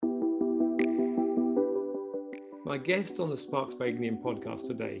My guest on the Sparks by Ignium podcast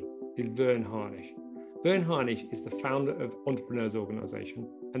today is Verne Harnish. Verne Harnish is the founder of Entrepreneurs Organization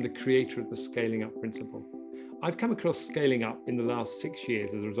and the creator of the Scaling Up Principle. I've come across Scaling Up in the last 6 years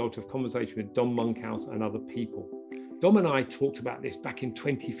as a result of conversation with Dom Monkhouse and other people. Dom and I talked about this back in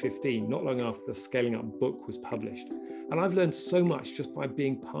 2015, not long after the Scaling Up book was published. And I've learned so much just by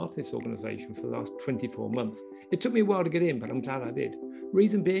being part of this organization for the last 24 months. It took me a while to get in, but I'm glad I did.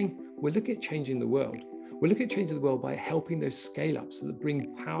 Reason being, we're looking at changing the world. We're looking at changing the world by helping those scale ups that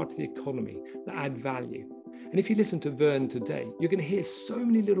bring power to the economy, that add value. And if you listen to Verne today, you're going to hear so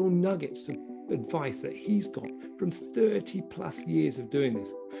many little nuggets of advice that he's got from 30 plus years of doing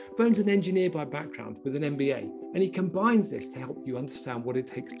this. Verne's an engineer by background with an MBA, and he combines this to help you understand what it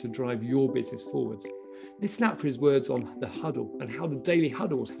takes to drive your business forwards. Listen out for his words on the huddle and how the daily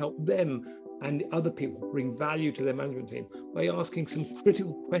huddles help them and other people bring value to their management team by asking some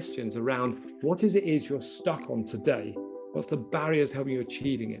critical questions around what is you're stuck on today? What's the barriers helping you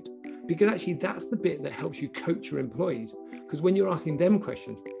achieving it? Because actually that's the bit that helps you coach your employees. Because when you're asking them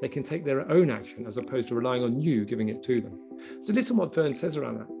questions, they can take their own action as opposed to relying on you giving it to them. So listen what Verne says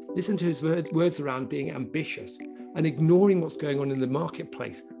around that. Listen to his words around being ambitious and ignoring what's going on in the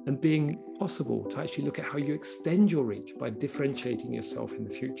marketplace and being possible to actually look at how you extend your reach by differentiating yourself in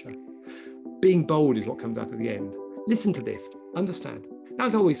the future. Being bold is what comes out at the end. Listen to this, understand. Now,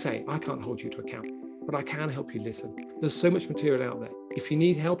 as I always say, I can't hold you to account, but I can help you listen. There's so much material out there. If you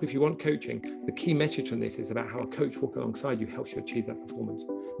need help, if you want coaching, the key message on this is about how a coach walking alongside you helps you achieve that performance.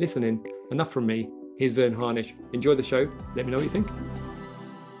 Listen in, enough from me. Here's Verne Harnish. Enjoy the show. Let me know what you think.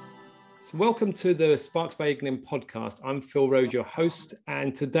 So welcome to the Sparks by Ignium podcast. I'm Phil Rose, your host,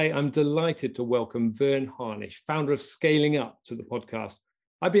 and today I'm delighted to welcome Verne Harnish, founder of Scaling Up, to the podcast.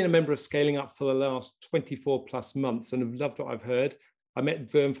 I've been a member of Scaling Up for the last 24 plus months and have loved what I've heard. I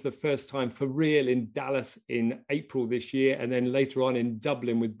met Verne for the first time for real in Dallas in April this year, and then later on in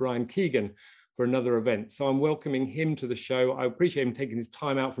Dublin with Brian Keegan for another event. So I'm welcoming him to the show. I appreciate him taking his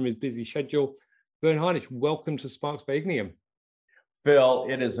time out from his busy schedule. Verne Harnish, welcome to Sparks by Ignium. Phil,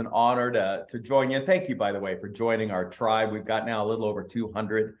 it is an honor to join you. And thank you, by the way, for joining our tribe. We've got now a little over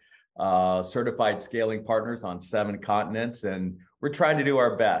 200 certified scaling partners on 7 continents. And we're trying to do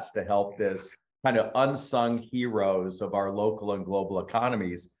our best to help this kind of unsung heroes of our local and global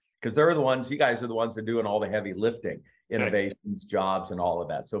economies, because they're the ones, you guys are the ones that are doing all the heavy lifting, innovations, jobs, and all of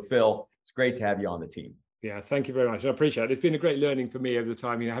that. So Phil, it's great to have you on the team. Yeah, thank you very much. I appreciate it. It's been a great learning for me over the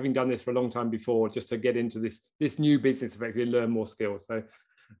time, having done this for a long time before, just to get into this new business, effectively learn more skills. So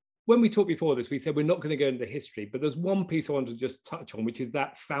when we talked before this, we said we're not going to go into the history, but there's one piece I want to just touch on, which is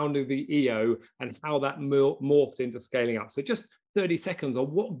that founder of the EO and how that morphed into Scaling Up. So just 30 seconds on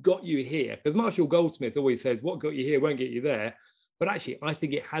what got you here, because Marshall Goldsmith always says what got you here won't get you there, but actually I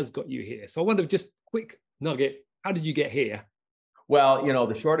think it has got you here. So I wonder, just quick nugget, how did you get here? Well,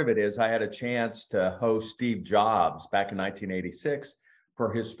 the short of it is I had a chance to host Steve Jobs back in 1986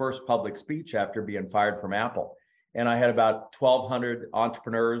 for his first public speech after being fired from Apple. And I had about 1,200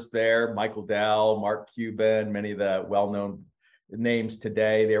 entrepreneurs there, Michael Dell, Mark Cuban, many of the well-known names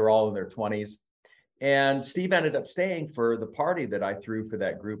today. They were all in their 20s. And Steve ended up staying for the party that I threw for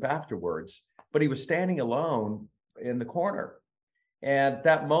that group afterwards, but he was standing alone in the corner. And at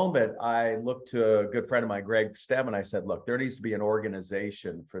that moment, I looked to a good friend of mine, Greg Stem, and I said, look, there needs to be an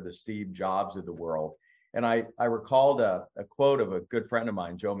organization for the Steve Jobs of the world. And I recalled a quote of a good friend of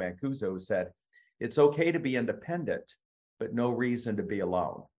mine, Joe Mancuso, who said, it's okay to be independent, but no reason to be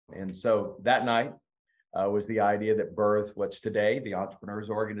alone. And so that night was the idea that birthed what's today the Entrepreneurs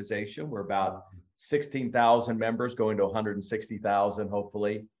Organization. We're about 16,000 members, going to 160,000,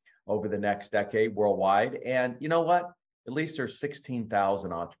 hopefully, over the next decade worldwide. And you know what? At least there's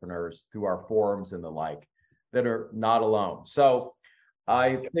 16,000 entrepreneurs through our forums and the like that are not alone. So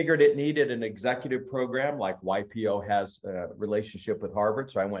I figured it needed an executive program like YPO has a relationship with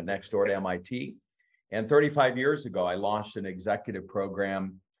Harvard. So I went next door to MIT. And 35 years ago, I launched an executive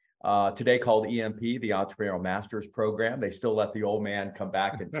program today called EMP, the Entrepreneurial Masters Program. They still let the old man come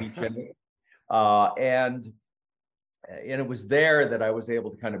back and teach him. And it was there that I was able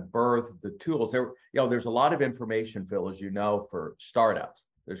to kind of birth the tools. There's a lot of information, Phil, as you know, for startups.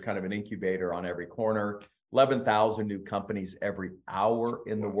 There's kind of an incubator on every corner, 11,000 new companies every hour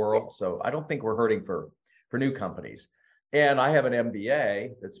in the world. So I don't think we're hurting for new companies. And I have an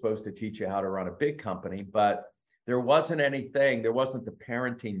MBA that's supposed to teach you how to run a big company, but there wasn't the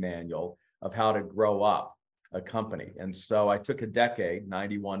parenting manual of how to grow up a company. And so I took a decade,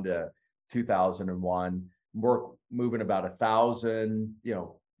 91 to 2001, moving about 1,000,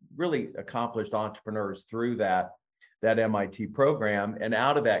 really accomplished entrepreneurs through that MIT program. And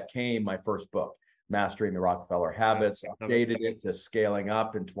out of that came my first book, Mastering the Rockefeller Habits, updated it to Scaling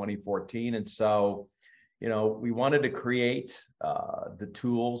Up in 2014. And so, we wanted to create the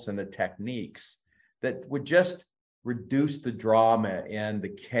tools and the techniques that would just reduce the drama and the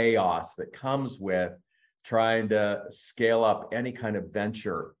chaos that comes with trying to scale up any kind of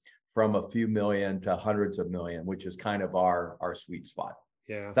venture from a few million to hundreds of million, which is kind of our sweet spot.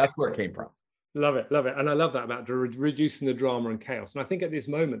 Yeah, that's where it came from. Love it, love it. And I love that about reducing the drama and chaos. And I think at this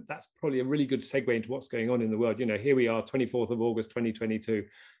moment, that's probably a really good segue into what's going on in the world. Here we are, 24th of August, 2022.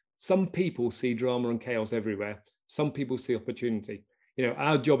 Some people see drama and chaos everywhere. Some people see opportunity.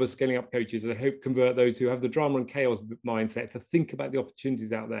 Our job as Scaling Up coaches is to help convert those who have the drama and chaos mindset to think about the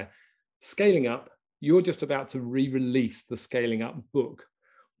opportunities out there. Scaling Up, you're just about to re-release the Scaling Up book.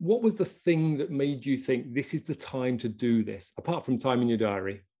 What was the thing that made you think this is the time to do this, apart from time in your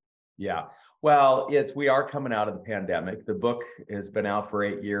diary? Yeah, well, we are coming out of the pandemic. The book has been out for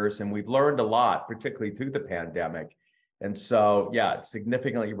 8 years, and we've learned a lot, particularly through the pandemic. And so, yeah, it's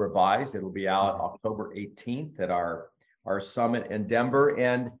significantly revised. It'll be out October 18th at our summit in Denver.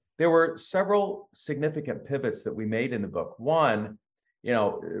 And there were several significant pivots that we made in the book. One, the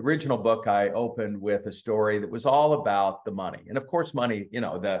original book, I opened with a story that was all about the money. And of course, money,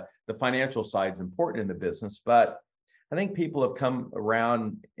 the financial side is important in the business, but I think people have come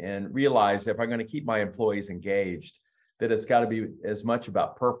around and realized if I'm going to keep my employees engaged, that it's got to be as much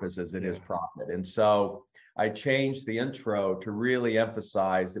about purpose as it is profit. And so I changed the intro to really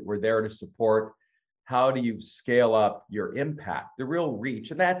emphasize that we're there to support how do you scale up your impact, the real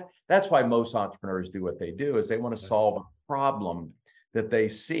reach. And that's why most entrepreneurs do what they do, is they want to solve a problem that they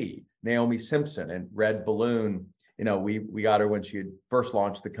see. Naomi Simpson and Red Balloon, we got her when she had first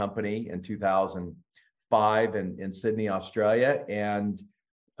launched the company in 2005 in Sydney, Australia. And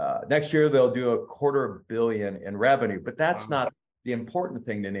next year they'll do $250 million in revenue. But that's not the important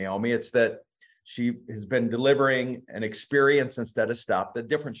thing to Naomi. It's that she has been delivering an experience instead of stuff. The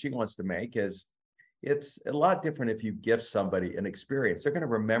difference she wants to make is it's a lot different if you give somebody an experience. They're going to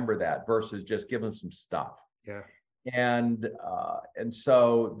remember that versus just give them some stuff. Yeah. And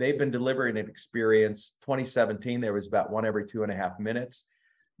so they've been delivering an experience. 2017, there was about one every 2.5 minutes.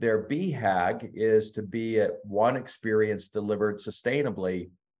 Their BHAG is to be at one experience delivered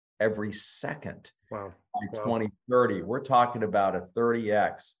sustainably every second. Wow. By 2030. We're talking about a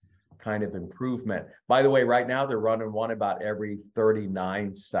 30x kind of improvement. By the way, right now they're running one about every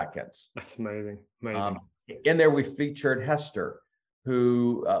 39 seconds. That's amazing. Amazing. In there, we featured Hester,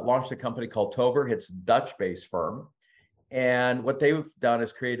 who launched a company called Tover. It's a Dutch-based firm. And what they've done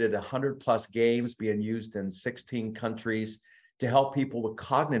is created 100+ games being used in 16 countries to help people with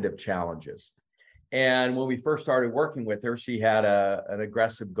cognitive challenges. And when we first started working with her, she had an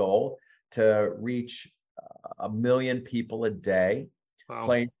aggressive goal to reach 1 million people a day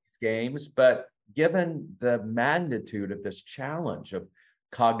playing these games. But given the magnitude of this challenge of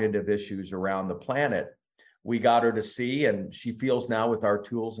cognitive issues around the planet, we got her to see, and she feels now with our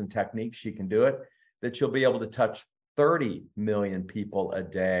tools and techniques, she can do it, that she'll be able to touch 30 million people a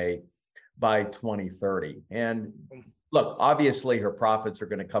day by 2030. And look, obviously her profits are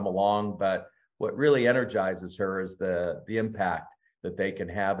going to come along, but what really energizes her is the impact that they can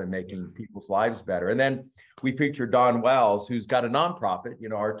have in making people's lives better. And then we feature Don Wells, who's got a nonprofit.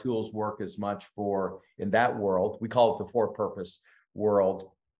 Our tools work as much in that world. We call it the for-purpose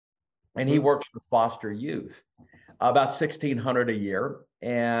world. And he works with foster youth, about 1,600 a year.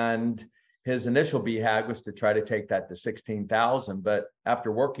 And his initial BHAG was to try to take that to 16,000. But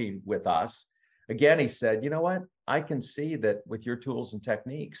after working with us, again, he said, you know what? I can see that with your tools and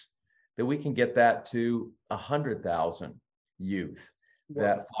techniques, that we can get that to 100,000 youth,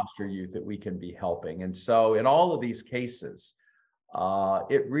 that foster youth that we can be helping. And so in all of these cases,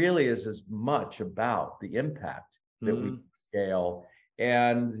 it really is as much about the impact that we scale.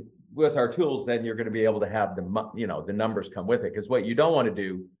 And with our tools, then you're going to be able to have the numbers come with it. Because what you don't want to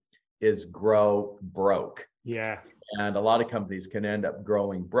do is grow broke. Yeah. And a lot of companies can end up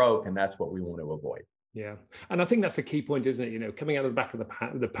growing broke, and that's what we want to avoid. Yeah. And I think that's the key point, isn't it? Coming out of the back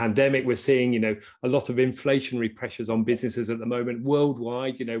of the pandemic, we're seeing, a lot of inflationary pressures on businesses at the moment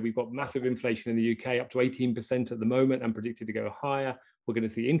worldwide. We've got massive inflation in the UK, up to 18% at the moment and predicted to go higher. We're going to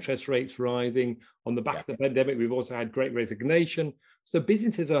see interest rates rising. On the back of the pandemic, we've also had great resignation. So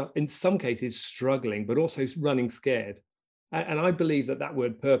businesses are, in some cases, struggling, but also running scared. And I believe that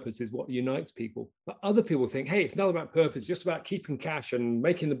word purpose is what unites people. But other people think, hey, it's not about purpose, it's just about keeping cash and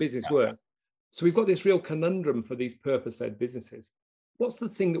making the business work. So we've got this real conundrum for these purpose-led businesses. What's the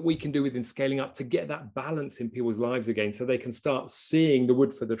thing that we can do within Scaling Up to get that balance in people's lives again, so they can start seeing the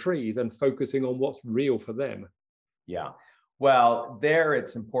wood for the trees and focusing on what's real for them? Yeah. Well, there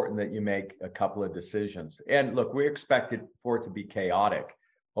it's important that you make a couple of decisions. And look, we expected for it to be chaotic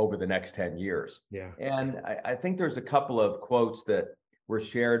over the next 10 years. Yeah. And I think there's a couple of quotes that were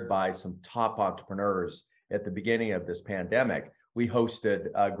shared by some top entrepreneurs at the beginning of this pandemic. We hosted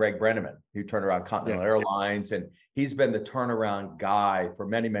Greg Brenneman, who turned around Continental Airlines, and he's been the turnaround guy for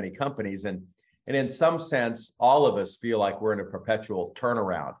many, many companies. And in some sense, all of us feel like we're in a perpetual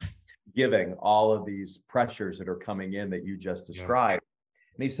turnaround, given all of these pressures that are coming in that you just described.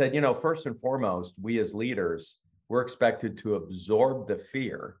 And he said, first and foremost, we as leaders, we're expected to absorb the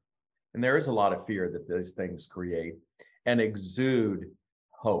fear, and there is a lot of fear that these things create, and exude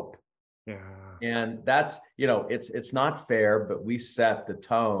hope. Yeah. And that's, it's not fair, but we set the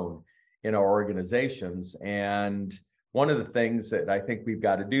tone in our organizations. And one of the things that I think we've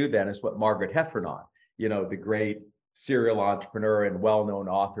got to do then is what Margaret Heffernan, the great serial entrepreneur and well-known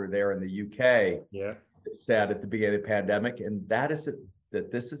author there in the UK, said at the beginning of the pandemic, and that is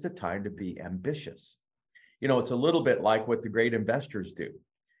that this is a time to be ambitious. It's a little bit like what the great investors do.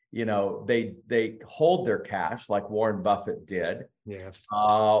 They hold their cash like Warren Buffett did,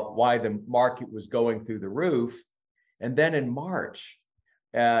 why the market was going through the roof. And then in March,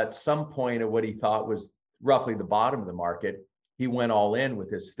 at some point of what he thought was roughly the bottom of the market, he went all in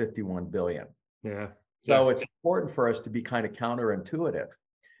with his 51 billion. So it's important for us to be kind of counterintuitive,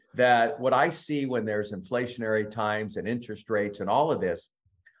 that what I see when there's inflationary times and interest rates and all of this,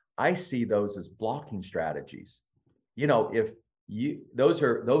 I see those as blocking strategies. If those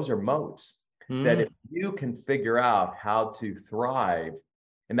are moats, that if you can figure out how to thrive,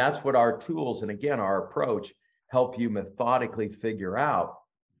 and that's what our tools and again our approach help you methodically figure out.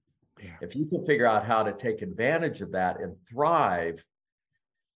 If you can figure out how to take advantage of that and thrive,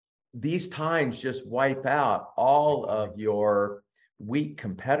 these times just wipe out all of your weak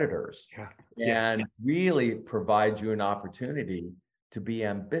competitors and really provide you an opportunity to be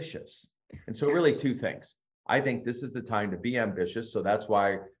ambitious. And so really two things. I think this is the time to be ambitious. So that's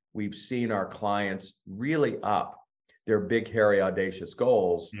why we've seen our clients really up their big, hairy, audacious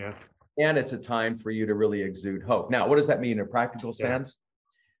goals. And it's a time for you to really exude hope. Now, what does that mean in a practical sense?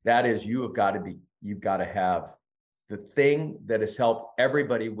 That is, you've got to have the thing that has helped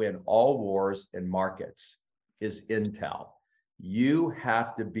everybody win all wars and markets is intel. You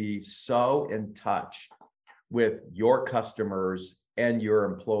have to be so in touch with your customers and your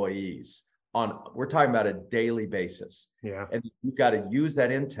employees we're talking about a daily basis. And you've got to use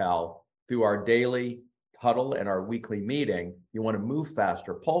that intel through our daily huddle and our weekly meeting. You want to move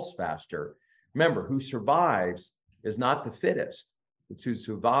faster, pulse faster. Remember, who survives is not the fittest. It's who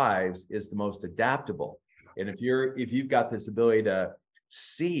survives is the most adaptable. And if you've got this ability to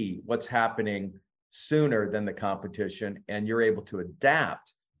see what's happening sooner than the competition, and you're able to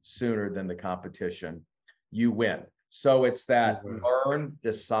adapt sooner than the competition, you win. So it's that learn,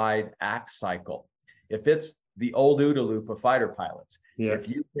 decide, act cycle. If it's the old OODA loop of fighter pilots, if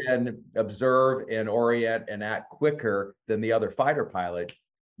you can observe and orient and act quicker than the other fighter pilot,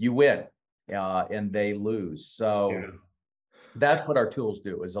 you win and they lose. So that's what our tools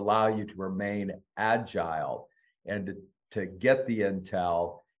do, is allow you to remain agile and to get the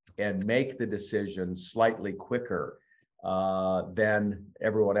intel and make the decision slightly quicker than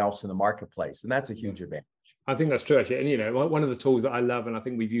everyone else in the marketplace. And that's a huge advantage. I think that's true, actually. And, one of the tools that I love, and I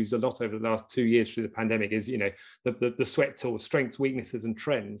think we've used a lot over the last 2 years through the pandemic is, the SWET tool, strengths, weaknesses, and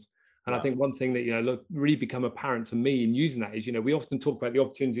trends. And I think one thing that, really become apparent to me in using that is, we often talk about the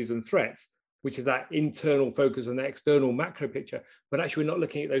opportunities and threats, which is that internal focus and the external macro picture, but actually we're not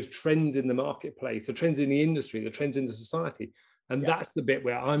looking at those trends in the marketplace, the trends in the industry, the trends in the society. And that's the bit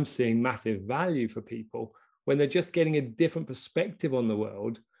where I'm seeing massive value for people when they're just getting a different perspective on the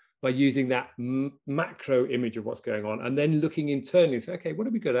world by using that macro image of what's going on and then looking internally and say, okay, what are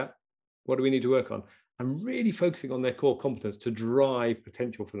we good at? What do we need to work on? And really focusing on their core competence to drive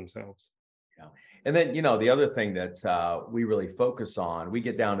potential for themselves. And then, the other thing that we really focus on, we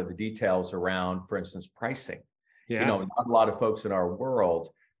get down to the details around, for instance, pricing. Not a lot of folks in our world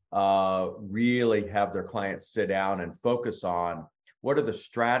really have their clients sit down and focus on what are the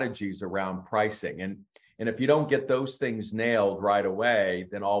strategies around pricing. And if you don't get those things nailed right away,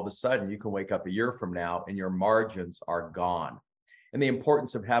 then all of a sudden you can wake up a year from now and your margins are gone. And the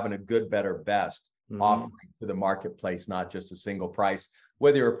importance of having a good, better, best offering to the marketplace, not just a single price,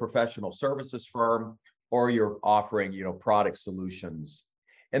 whether you're a professional services firm or you're offering, product solutions.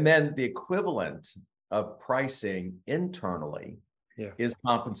 And then the equivalent of pricing internally is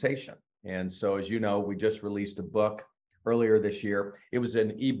compensation. And so, as you know, we just released a book earlier this year. It was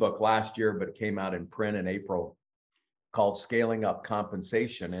an ebook last year, but it came out in print in April, called Scaling Up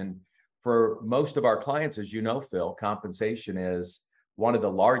Compensation. And for most of our clients, as you know, Phil, compensation is one of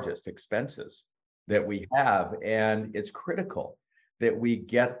the largest expenses that we have. And it's critical that we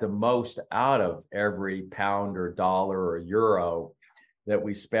get the most out of every pound or dollar or euro that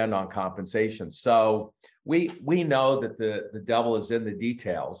we spend on compensation. So we know that the devil is in the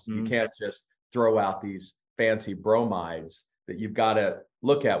details. You can't just throw out these fancy bromides, that you've got to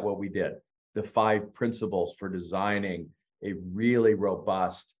look at what we did, the 5 principles for designing a really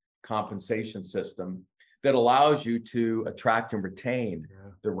robust compensation system that allows you to attract and retain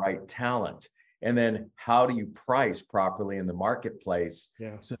the right talent. And then how do you price properly in the marketplace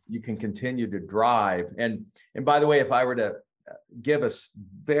so you can continue to drive? And by the way, if I were to give a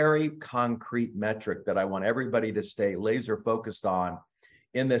very concrete metric that I want everybody to stay laser focused on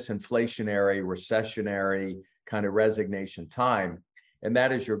in this inflationary, recessionary kind of resignation time, and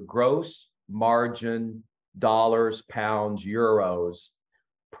that is your gross margin, dollars, pounds, euros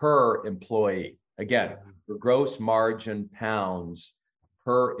per employee. Again, your gross margin pounds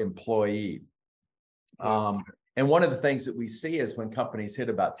per employee. And one of the things that we see is when companies hit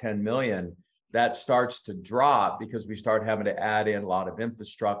about 10 million, that starts to drop because we start having to add in a lot of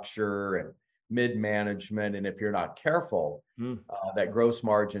infrastructure and mid-management. And if you're not careful, that gross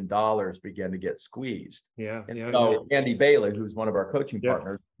margin dollars begin to get squeezed. So Andy Bailey, who's one of our coaching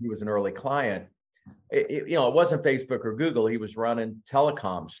partners, he was an early client. It wasn't Facebook or Google. He was running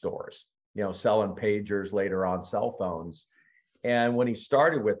telecom stores, selling pagers, later on cell phones. And when he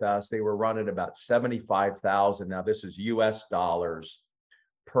started with us, they were running about 75,000. Now this is US dollars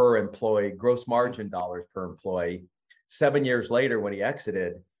per employee, gross margin dollars per employee. 7 years later, when he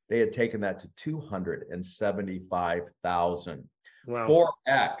exited, they had taken that to 275,000,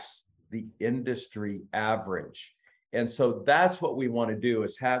 4x the industry average. And so that's what we want to do,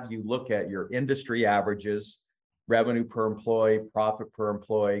 is have you look at your industry averages, revenue per employee, profit per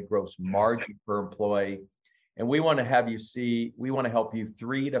employee, gross margin per employee. And we want to have you we want to help you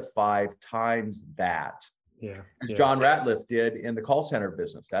 3 to 5 times that. As John Ratliff did in the call center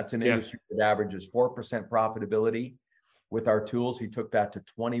business. That's an industry that averages 4% profitability. With our tools, he took that to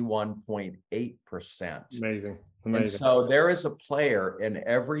 21.8%. Amazing. And so there is a player in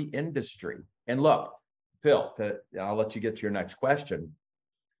every industry. And look, Phil, I'll let you get to your next question,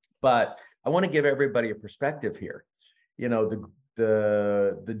 but I want to give everybody a perspective here. The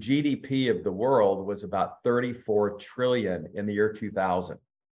GDP of the world was about 34 trillion in the year 2000.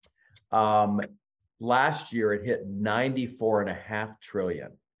 Last year, it hit 94.5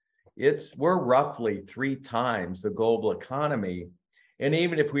 trillion. We're roughly 3 times the global economy. And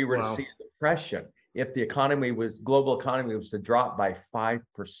even if we were to see a depression, if the global economy was to drop by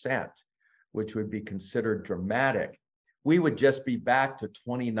 5%, which would be considered dramatic, we would just be back to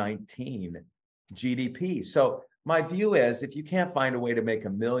 2019 GDP. So my view is, if you can't find a way to make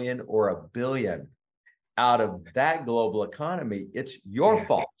 $1 million or $1 billion out of that global economy, it's your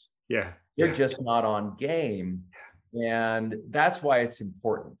fault. You're just not on game. And that's why it's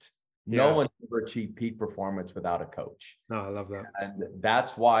important. No one's ever achieved peak performance without a coach. No, I love that. And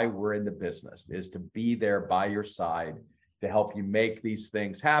that's why we're in the business, is to be there by your side to help you make these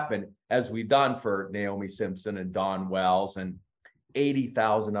things happen, as we've done for Naomi Simpson and Don Wells and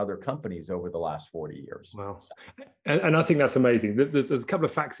 80,000 other companies over the last 40 years. Wow. And I think that's amazing. There's a couple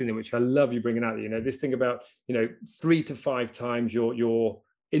of facts in there which I love you bringing out. This thing about 3 to 5 times your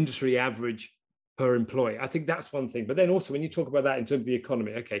industry average per employee. I think that's one thing. But then also, when you talk about that in terms of the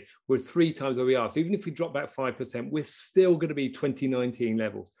economy, okay, we're 3 times where we are. So even if we drop back 5%, we're still going to be 2019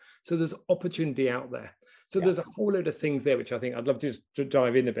 levels. So there's opportunity out there. So there's a whole load of things there, which I think I'd love to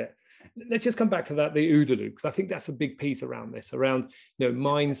dive in a bit. Let's just come back to that, the OODA loop, because I think that's a big piece around this, around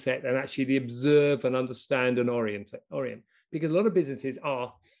mindset and actually the observe and understand and orient. Because a lot of businesses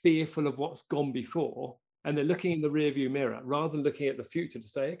are fearful of what's gone before, and they're looking in the rearview mirror rather than looking at the future to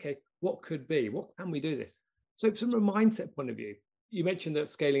say, okay, what could be? What can we do this? So from a mindset point of view, you mentioned that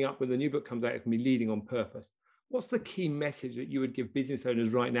scaling up when the new book comes out is going to be leading on purpose. What's the key message that you would give business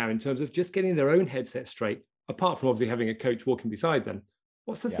owners right now in terms of just getting their own headset straight, apart from obviously having a coach walking beside them?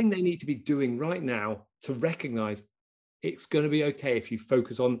 What's the thing they need to be doing right now to recognize it's going to be okay if you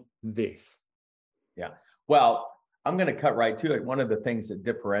focus on this? Well, I'm going to cut right to it. One of the things that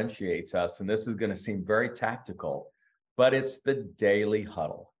differentiates us, and this is going to seem very tactical, but it's the daily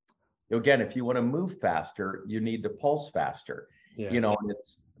huddle. Again, if you want to move faster, you need to pulse faster. And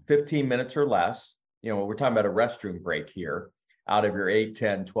it's 15 minutes or less. We're talking about a restroom break here out of your 8,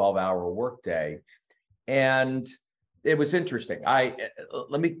 10, 12-hour workday. And it was interesting.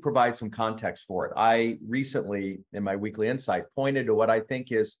 Let me provide some context for it. I recently, in my weekly insight, pointed to what I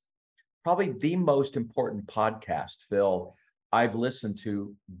think is probably the most important podcast, Phil, I've listened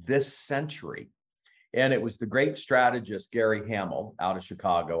to this century. And it was the great strategist, Gary Hamel, out of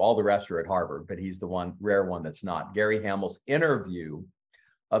Chicago. All the rest are at Harvard, but he's the one, rare one that's not. Gary Hamel's interview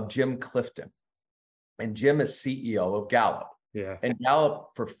of Jim Clifton. And Jim is CEO of Gallup. Yeah. And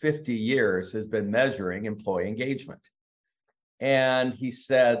Gallup for 50 years has been measuring employee engagement. And he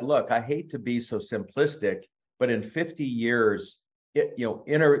said, look, I hate to be so simplistic, but in 50 years,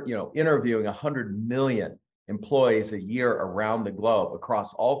 interviewing 100 million employees a year around the globe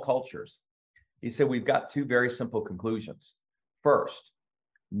across all cultures, he said, we've got two very simple conclusions. First,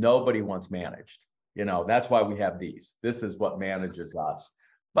 nobody wants managed. That's why we have these. This is what manages us.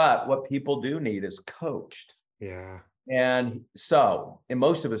 But what people do need is coached. Yeah. And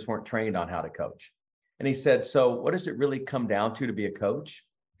most of us weren't trained on how to coach. And he said, so what does it really come down to be a coach?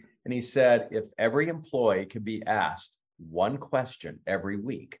 And he said, if every employee could be asked one question every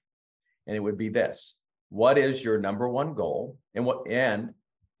week, and it would be this: what is your number one goal? And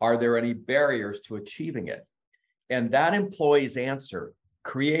are there any barriers to achieving it? And that employee's answer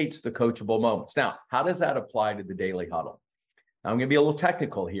creates the coachable moments. Now, how does that apply to the daily huddle? I'm going to be a little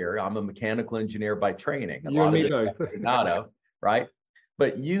technical here. I'm a mechanical engineer by training. You and me both. Right?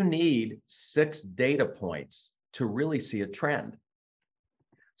 But you need 6 data points to really see a trend.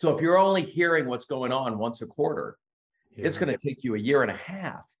 So if you're only hearing what's going on once a quarter, it's going to take you a year and a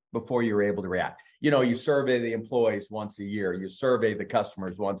half before you're able to react. You survey the employees once a year, you survey the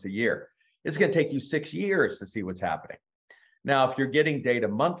customers once a year. It's going to take you 6 years to see what's happening. Now, if you're getting data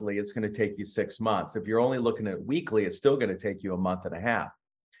monthly, it's going to take you 6 months. If you're only looking at it weekly, it's still going to take you a month and a half.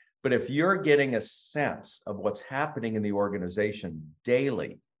 But if you're getting a sense of what's happening in the organization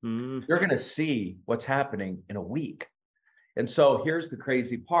daily, you're going to see what's happening in a week. And so here's the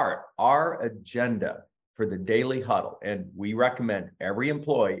crazy part. Our agenda for the daily huddle, and we recommend every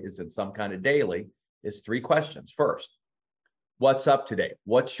employee is in some kind of daily, is 3 questions. First, what's up today?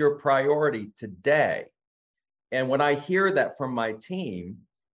 What's your priority today? And when I hear that from my team,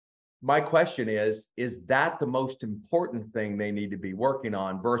 my question is that the most important thing they need to be working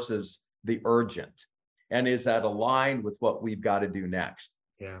on versus the urgent? And is that aligned with what we've got to do next?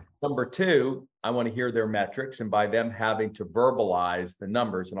 Yeah. Number 2, I want to hear their metrics, and by them having to verbalize the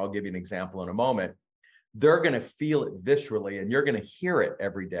numbers, and I'll give you an example in a moment, they're going to feel it viscerally and you're going to hear it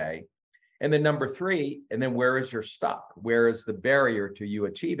every day. And then number 3, and then where is your stuck? Where is the barrier to you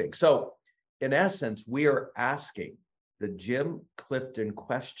achieving? So in essence, we are asking the Jim Clifton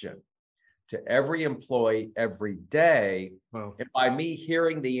question to every employee every day. Wow. And by me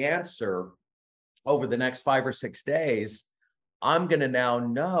hearing the answer over the next 5 or 6 days, I'm going to now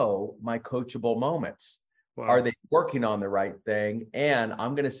know my coachable moments. Wow. Are they working on the right thing? And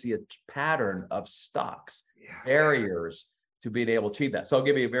I'm going to see a pattern of stocks, barriers to being able to achieve that. So I'll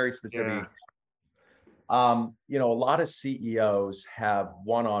give you a very specific. A lot of CEOs have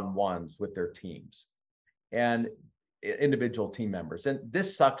one-on-ones with their teams and individual team members, and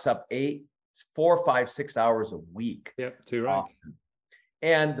this sucks up 4, 5, 6 hours a week. Yep, too right.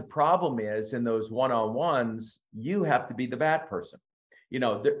 And the problem is, in those one-on-ones, you have to be the bad person.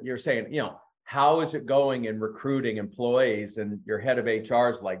 You're saying, how is it going in recruiting employees? And your head of HR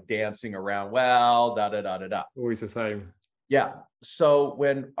is like dancing around, well, Always the same. Yeah. So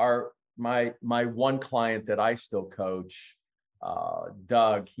when my one client that I still coach,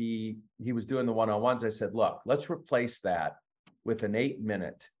 Doug, he was doing the one-on-ones. I said, look, let's replace that with an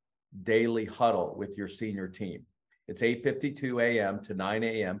 8-minute daily huddle with your senior team. It's 8:52 a.m. to 9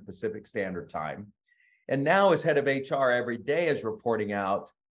 a.m. Pacific Standard Time. And now as head of HR every day is reporting out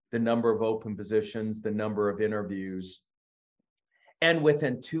the number of open positions, the number of interviews. And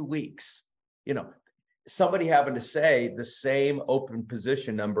within 2 weeks, somebody having to say the same open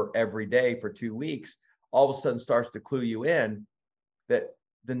position number every day for 2 weeks, all of a sudden starts to clue you in that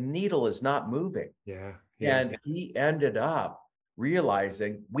the needle is not moving. Yeah. And he ended up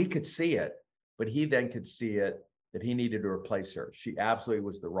realizing we could see it, but he then could see it that he needed to replace her. She absolutely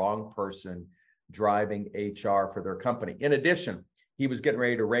was the wrong person driving HR for their company. In addition, he was getting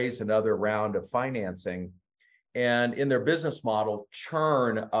ready to raise another round of financing. And in their business model,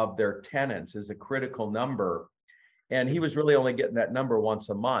 churn of their tenants is a critical number. And he was really only getting that number once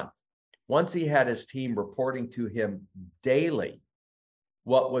a month. Once he had his team reporting to him daily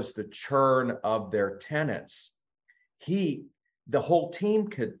what was the churn of their tenants, the whole team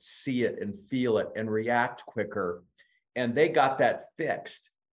could see it and feel it and react quicker. And they got that fixed,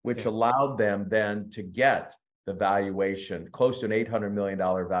 which allowed them then to get the valuation, close to an $800 million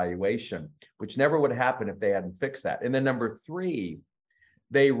valuation, which never would have happened if they hadn't fixed that. And then number 3,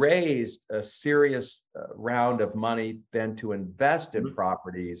 they raised a serious round of money then to invest in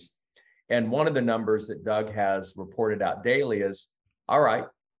properties. And one of the numbers that Doug has reported out daily is, all right,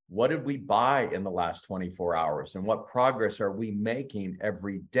 what did we buy in the last 24 hours? And what progress are we making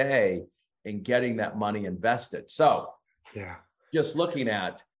every day in getting that money invested? So Yeah. just looking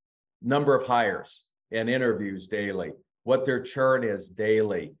at number of hires and interviews daily, what their churn is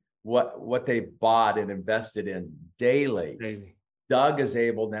daily, what they've bought and invested in daily. Doug is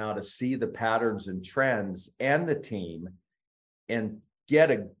able now to see the patterns and trends and the team and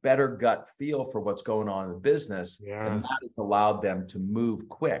get a better gut feel for what's going on in the business. Yeah. And that has allowed them to move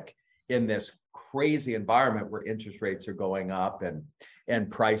quick in this crazy environment where interest rates are going up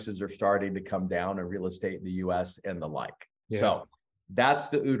and prices are starting to come down in real estate in the US and the like. Yeah. So that's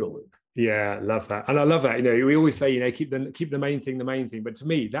the OODA loop. Yeah, love that. And I love that. We always say, keep the main thing the main thing. But to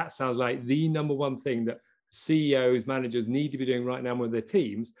me, that sounds like the number one thing that CEOs, managers need to be doing right now with their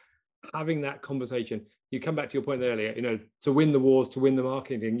teams, having that conversation. You come back to your point earlier, to win the wars, to win the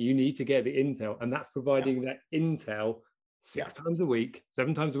marketing, you need to get the intel. And that's providing that intel 6 times a week,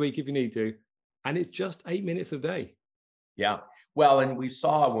 7 times a week if you need to. And it's just 8 minutes a day. Yeah. Well, and we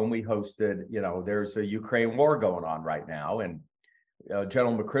saw when we hosted, there's a Ukraine war going on right now. And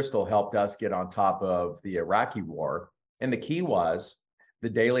General McChrystal helped us get on top of the Iraqi war. And the key was the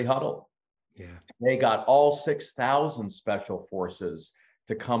daily huddle. Yeah. They got all 6,000 special forces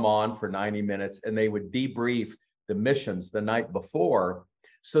to come on for 90 minutes, and they would debrief the missions the night before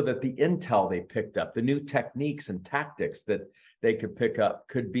so that the intel they picked up, the new techniques and tactics that they could pick up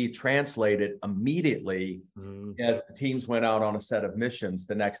could be translated immediately as the teams went out on a set of missions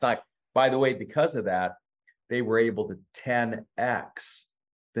the next night. By the way, because of that, they were able to 10x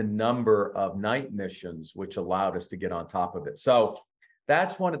the number of night missions, which allowed us to get on top of it. So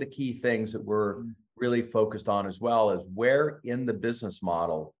that's one of the key things that we're really focused on as well, is where in the business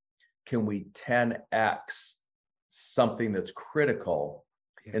model can we 10x something that's critical.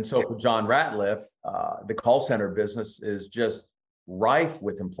 Yeah. And so for John Ratliff, the call center business is just rife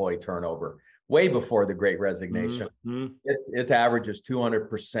with employee turnover. Way before the Great Resignation, it averages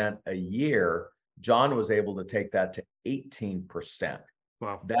 200% a year. John was able to take that to 18%.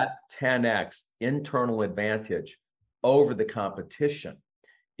 Wow. That 10x internal advantage over the competition,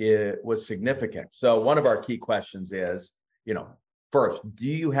 it was significant. So one of our key questions is, first, do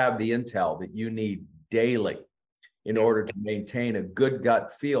you have the intel that you need daily in order to maintain a good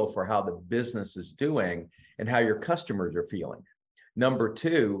gut feel for how the business is doing and how your customers are feeling? Number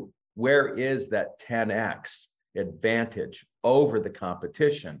two, where is that 10x advantage over the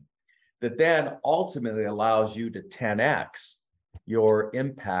competition that then ultimately allows you to 10x your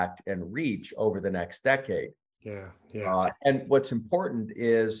impact and reach over the next decade? Yeah. And what's important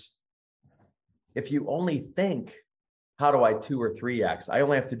is if you only think, how do I 2 or 3x? I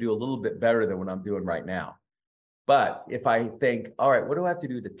only have to do a little bit better than what I'm doing right now. But if I think, all right, what do I have to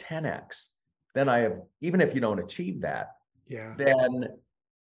do to 10x? Then I have, even if you don't achieve that, then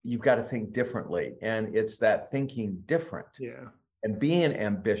you've got to think differently. And it's that thinking different. Yeah. And being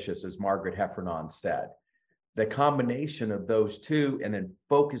ambitious, as Margaret Heffernan said, the combination of those two and then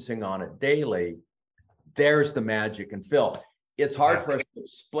focusing on it daily, there's the magic. And Phil, it's hard for us to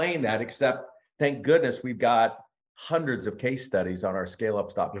explain that, except thank goodness we've got hundreds of case studies on our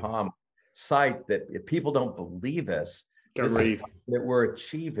scaleups.com site that if people don't believe us, that we're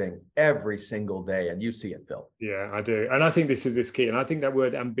achieving every single day. And you see it, Phil. Yeah, I do. And I think this is key. And I think that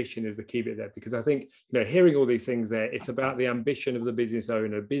word ambition is the key bit there, because I think, hearing all these things there, it's about the ambition of the business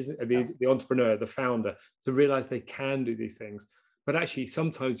owner, the entrepreneur, the founder, to realize they can do these things. But actually,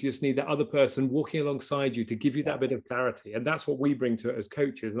 sometimes you just need that other person walking alongside you to give you that bit of clarity. And that's what we bring to it as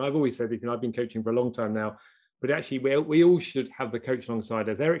coaches. And I've always said, I've been coaching for a long time now, but actually we all should have the coach alongside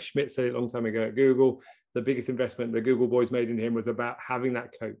us. Eric Schmidt said it a long time ago at Google, the biggest investment the Google boys made in him was about having that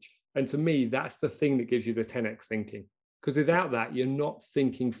coach. And to me, that's the thing that gives you the 10x thinking, because without that, you're not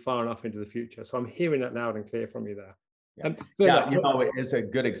thinking far enough into the future. So I'm hearing that loud and clear from you there. It's a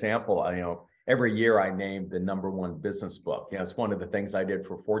good example. Every year I named the #1 business book. It's one of the things I did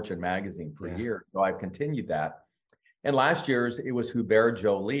for Fortune magazine for years. So I've continued that. And last year's, it was Hubert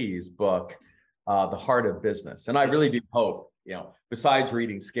Jolie's book, The Heart of Business. And I really do hope, besides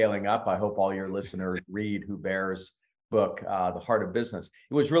reading Scaling Up, I hope all your listeners read Hubert's book, The Heart of Business.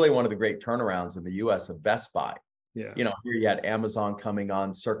 It was really one of the great turnarounds in the US of Best Buy. Yeah. Here you had Amazon coming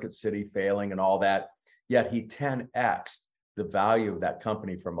on, Circuit City failing and all that. Yet he 10x'd the value of that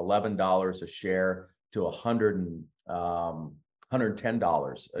company from $11 a share to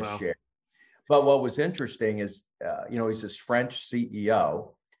 $110 a share. But what was interesting is, he's this French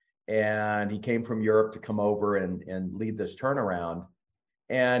CEO, and he came from Europe to come over and lead this turnaround.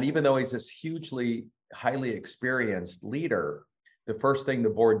 And even though he's this highly experienced leader, the first thing the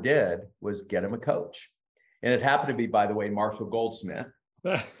board did was get him a coach. And it happened to be, by the way, Marshall Goldsmith.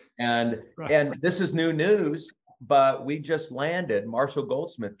 And Right. and this is new news, but we just landed. Marshall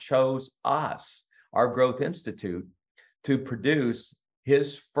Goldsmith chose us, our Growth Institute, to produce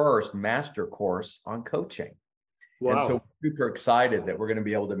his first master course on coaching. Wow. And so we're super excited that we're going to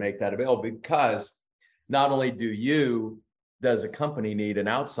be able to make that available, because not only does a company need an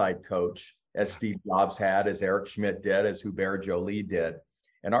outside coach, as Steve Jobs had, as Eric Schmidt did, as Hubert Joly did,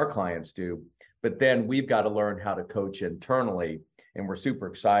 and our clients do, but then we've got to learn how to coach internally. And we're super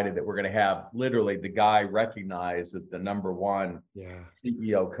excited that we're going to have literally the guy recognized as the #1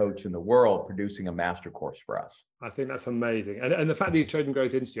 CEO coach in the world producing a master course for us. I think that's amazing. And the fact that he's chosen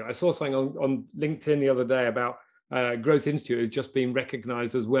Growth Institute, I saw something on LinkedIn the other day about Growth Institute has just been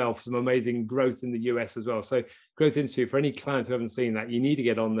recognized as well for some amazing growth in the US as well. So Growth Institute, for any clients who haven't seen that, you need to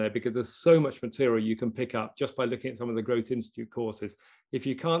get on there, because there's so much material you can pick up just by looking at some of the Growth Institute courses. If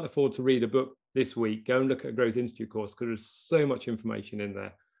you can't afford to read a book this week, go and look at a Growth Institute course, because there's so much information in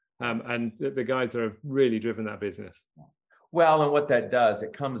there. And the guys that have really driven that business. Well, and what that does,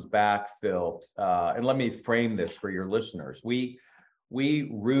 it comes back, Phil, and let me frame this for your listeners. We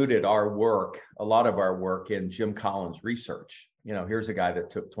rooted our work, a lot of our work, in Jim Collins' research. You know, here's a guy that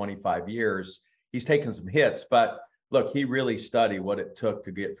took 25 years. He's taken some hits, but look, he really studied what it took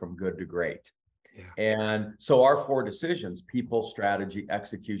to get from good to great. Yeah. And so our 4 decisions, people, strategy,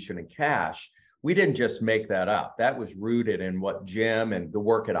 execution, and cash, we didn't just make that up. That was rooted in what Jim and the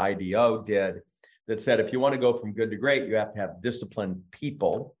work at IDEO did, that said, if you want to go from good to great, you have to have disciplined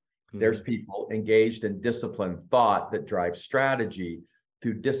people. There's people engaged in disciplined thought that drives strategy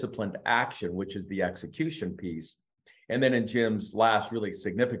through disciplined action, which is the execution piece. And then in Jim's last really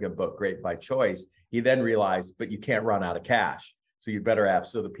significant book, Great by Choice, he then realized, but you can't run out of cash. So you better have,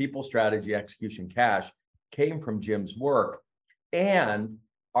 so the people, strategy, execution, cash came from Jim's work and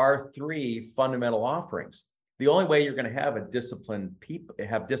our 3 fundamental offerings. The only way you're going to have disciplined people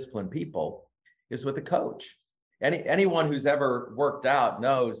is with a coach. Anyone who's ever worked out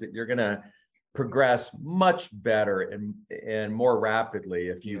knows that you're going to progress much better and more rapidly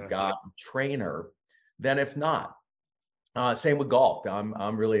if you've got a trainer than if not. Same with golf.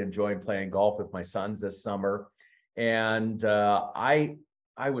 I'm really enjoying playing golf with my sons this summer, and I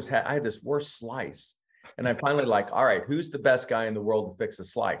had this worst slice, and I finally all right, who's the best guy in the world to fix a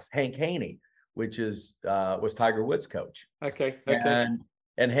slice? Hank Haney, which was Tiger Woods' coach. Okay.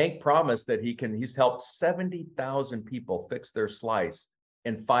 And Hank promised that he's helped 70,000 people fix their slice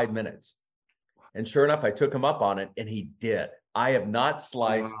in 5 minutes. And sure enough, I took him up on it, and he did. I have not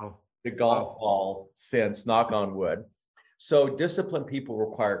sliced the golf ball since, knock on wood. So disciplined people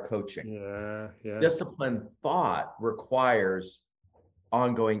require coaching. Yeah. Disciplined thought requires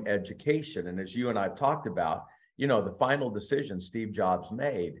ongoing education. And as you and I have talked about, you know, the final decision Steve Jobs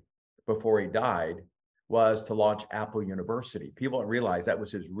made before he died was to launch Apple University. People don't realize that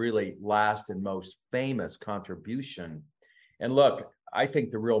was his really last and most famous contribution. And look, I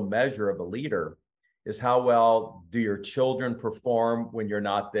think the real measure of a leader is how well do your children perform when you're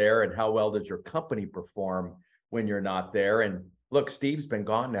not there, and how well does your company perform when you're not there. And look, Steve's been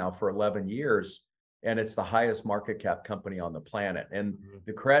gone now for 11 years, and it's the highest market cap company on the planet. And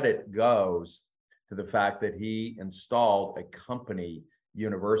the credit goes to the fact that he installed a company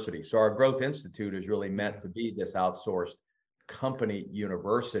university. So our Growth Institute is really meant to be this outsourced company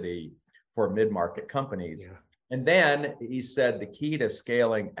university for mid-market companies. Yeah. And then he said the key to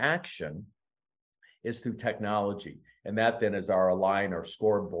scaling action is through technology. And that then is our Align or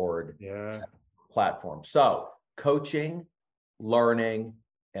scoreboard platform. So coaching, learning,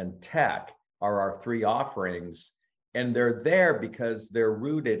 and tech are our 3 offerings. And they're there because they're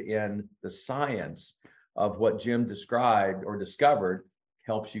rooted in the science of what Jim described or discovered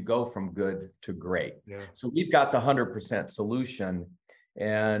helps you go from good to great. Yeah. So we've got the 100% solution,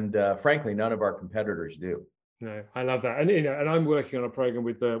 and frankly, none of our competitors do. No, I love that. And I'm working on a program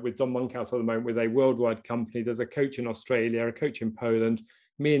with Don Monkhouse at the moment with a worldwide company. There's a coach in Australia, a coach in Poland,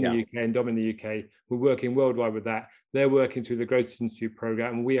 me in the UK, and Dom in the UK. We're working worldwide with that. They're working through the Growth Institute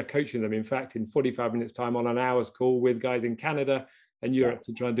program, and we are coaching them, in fact, in 45 minutes time on an hour's call with guys in Canada and Europe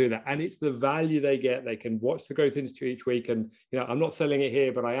to try and do that. And it's the value they get. They can watch the Growth Institute each week. And, I'm not selling it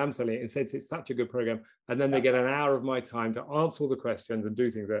here, but I am selling it. It says it's such a good program. And then they get an hour of my time to answer all the questions and do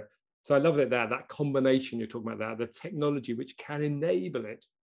things that. So I love that combination you're talking about, the technology which can enable it,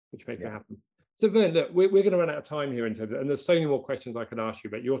 which makes it happen. So Vern, look, we're going to run out of time here in terms of, and there's so many more questions I could ask you,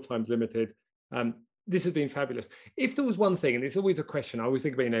 but your time's limited. This has been fabulous. If there was one thing, and it's always a question, I always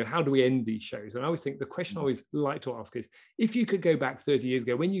think about, how do we end these shows? And I always think the question I always like to ask is, if you could go back 30 years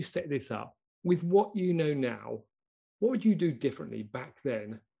ago, when you set this up, with what you know now, what would you do differently back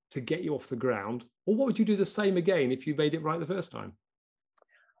then to get you off the ground? Or what would you do the same again if you made it right the first time?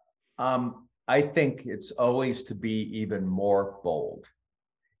 I think it's always to be even more bold.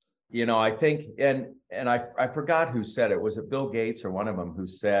 I think, and I forgot who said it. Was it Bill Gates or one of them who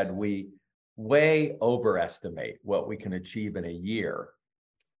said we way overestimate what we can achieve in a year,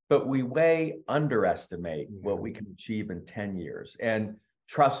 but we way underestimate what we can achieve in 10 years. And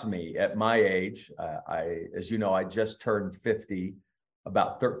trust me, at my age, as you know, I just turned 50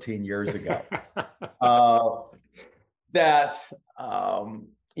 about 13 years ago.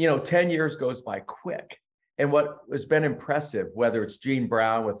 10 years goes by quick. And what has been impressive, whether it's Gene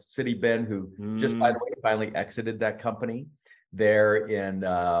Brown with Citibank, who just, by the way, finally exited that company there in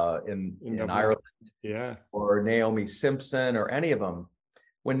Ireland, or Naomi Simpson, or any of them,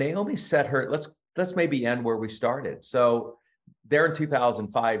 when Naomi set her, let's maybe end where we started. So there in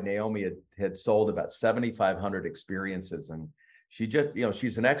 2005, Naomi had sold about 7,500 experiences, and she just,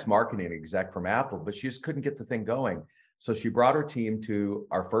 she's an ex-marketing exec from Apple, but she just couldn't get the thing going. So she brought her team to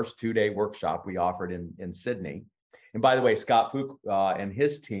our first 2-day workshop we offered in Sydney. And by the way, Scott Fuchs and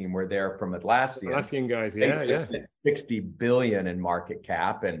his team were there from Atlassian. Atlassian guys, yeah. 60 billion in market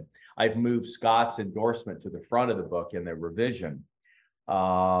cap. And I've moved Scott's endorsement to the front of the book in the revision.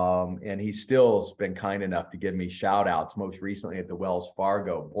 And he still's been kind enough to give me shout outs. Most recently at the Wells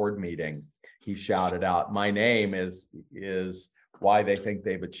Fargo board meeting, he shouted out, my name is why they think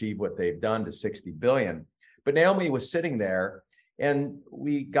they've achieved what they've done to 60 billion. But Naomi was sitting there, and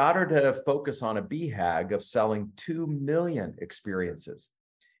we got her to focus on a BHAG of selling 2 million experiences.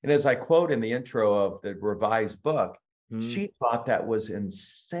 And as I quote in the intro of the revised book, she thought that was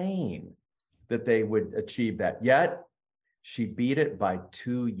insane that they would achieve that. Yet she beat it by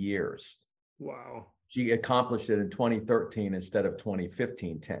 2 years. Wow. She accomplished it in 2013 instead of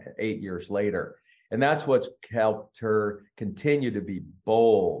 2015, 8 years later. And that's what's helped her continue to be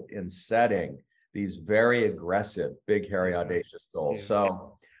bold in setting these very aggressive, big, hairy, audacious goals. Yeah.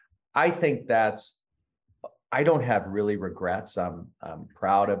 So I think I don't have really regrets. I'm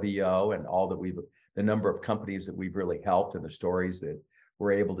proud of EO and all that the number of companies that we've really helped and the stories that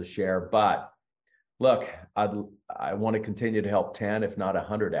we're able to share. But look, I want to continue to help 10, if not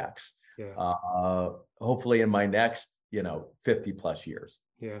 100x. Yeah. Hopefully in my next, 50 plus years.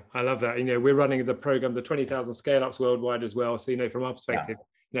 Yeah, I love that. We're running the program, the 20,000 scale-ups worldwide as well. So, from our perspective,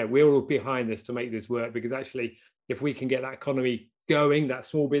 we're all behind this to make this work, because actually, if we can get that economy going, that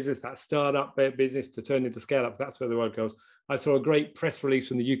small business, that startup business to turn into scale-ups, that's where the world goes. I saw a great press release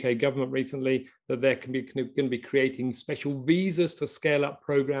from the UK government recently that they're going to be creating special visas for scale-up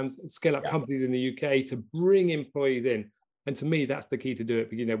programs, scale-up companies in the UK to bring employees in. And to me, that's the key to do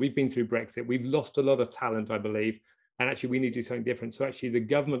it. We've been through Brexit. We've lost a lot of talent, I believe. And actually, we need to do something different. So actually, the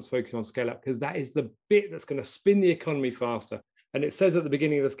government's focusing on scale up, because that is the bit that's going to spin the economy faster. And it says at the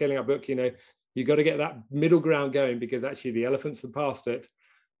beginning of the Scaling Up book, you've got to get that middle ground going, because actually the elephants have passed it.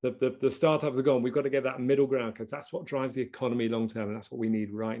 The startups are gone. We've got to get that middle ground, because that's what drives the economy long term. And that's what we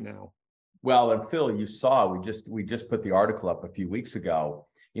need right now. Well, and Phil, you saw, we just put the article up a few weeks ago.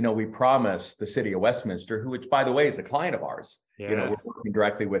 We promised the city of Westminster, which, by the way, is a client of ours. We're working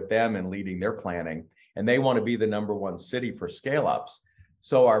directly with them and leading their planning. And they want to be the #1 city for scale-ups.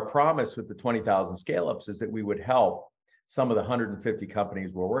 So our promise with the 20,000 scale-ups is that we would help some of the 150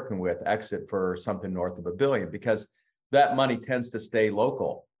 companies we're working with exit for something north of $1 billion, because that money tends to stay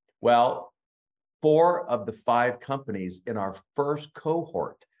local. Well, 4 of the 5 companies in our first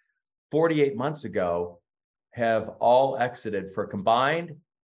cohort 48 months ago have all exited for combined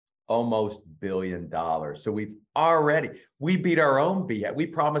almost $1 billion. So we beat our own BHAG. We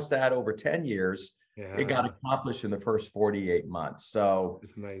promised that over 10 years. Yeah. It got accomplished in the first 48 months. So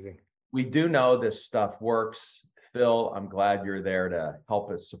it's amazing. We do know this stuff works. Phil, I'm glad you're there to help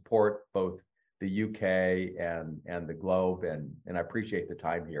us support both the UK and the globe. And I appreciate the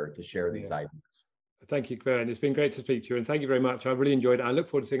time here to share these ideas. Thank you, Vern. It's been great to speak to you. And thank you very much. I really enjoyed it. I look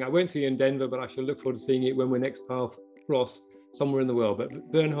forward to seeing you. I won't see you in Denver, but I shall look forward to seeing you when we're next paths cross somewhere in the world. But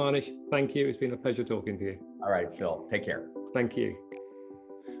Vern Harnish, thank you. It's been a pleasure talking to you. All right, Phil. Take care. Thank you.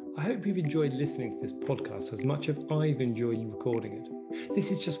 I hope you've enjoyed listening to this podcast as much as I've enjoyed recording it. This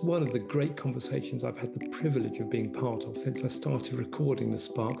is just one of the great conversations I've had the privilege of being part of since I started recording the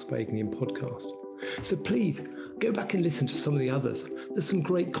Sparks by Ignium podcast. So please go back and listen to some of the others. There's some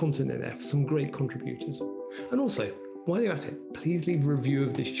great content in there, some great contributors. And also, while you're at it, please leave a review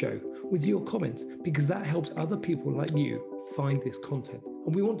of this show with your comments, because that helps other people like you find this content.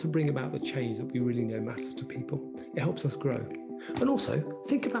 And we want to bring about the change that we really know matters to people. It helps us grow. And also,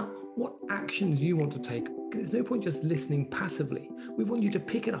 think about what actions you want to take. There's no point just listening passively. We want you to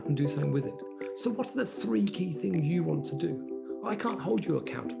pick it up and do something with it. So what are the 3 key things you want to do? I can't hold you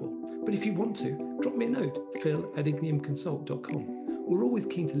accountable, but if you want to, drop me a note, phil@igniumconsult.com. We're always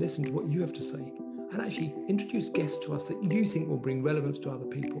keen to listen to what you have to say and actually introduce guests to us that you think will bring relevance to other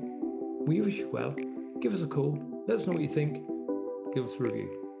people. We wish you well. Give us a call. Let us know what you think. Give us a review.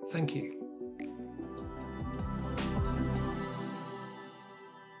 Thank you.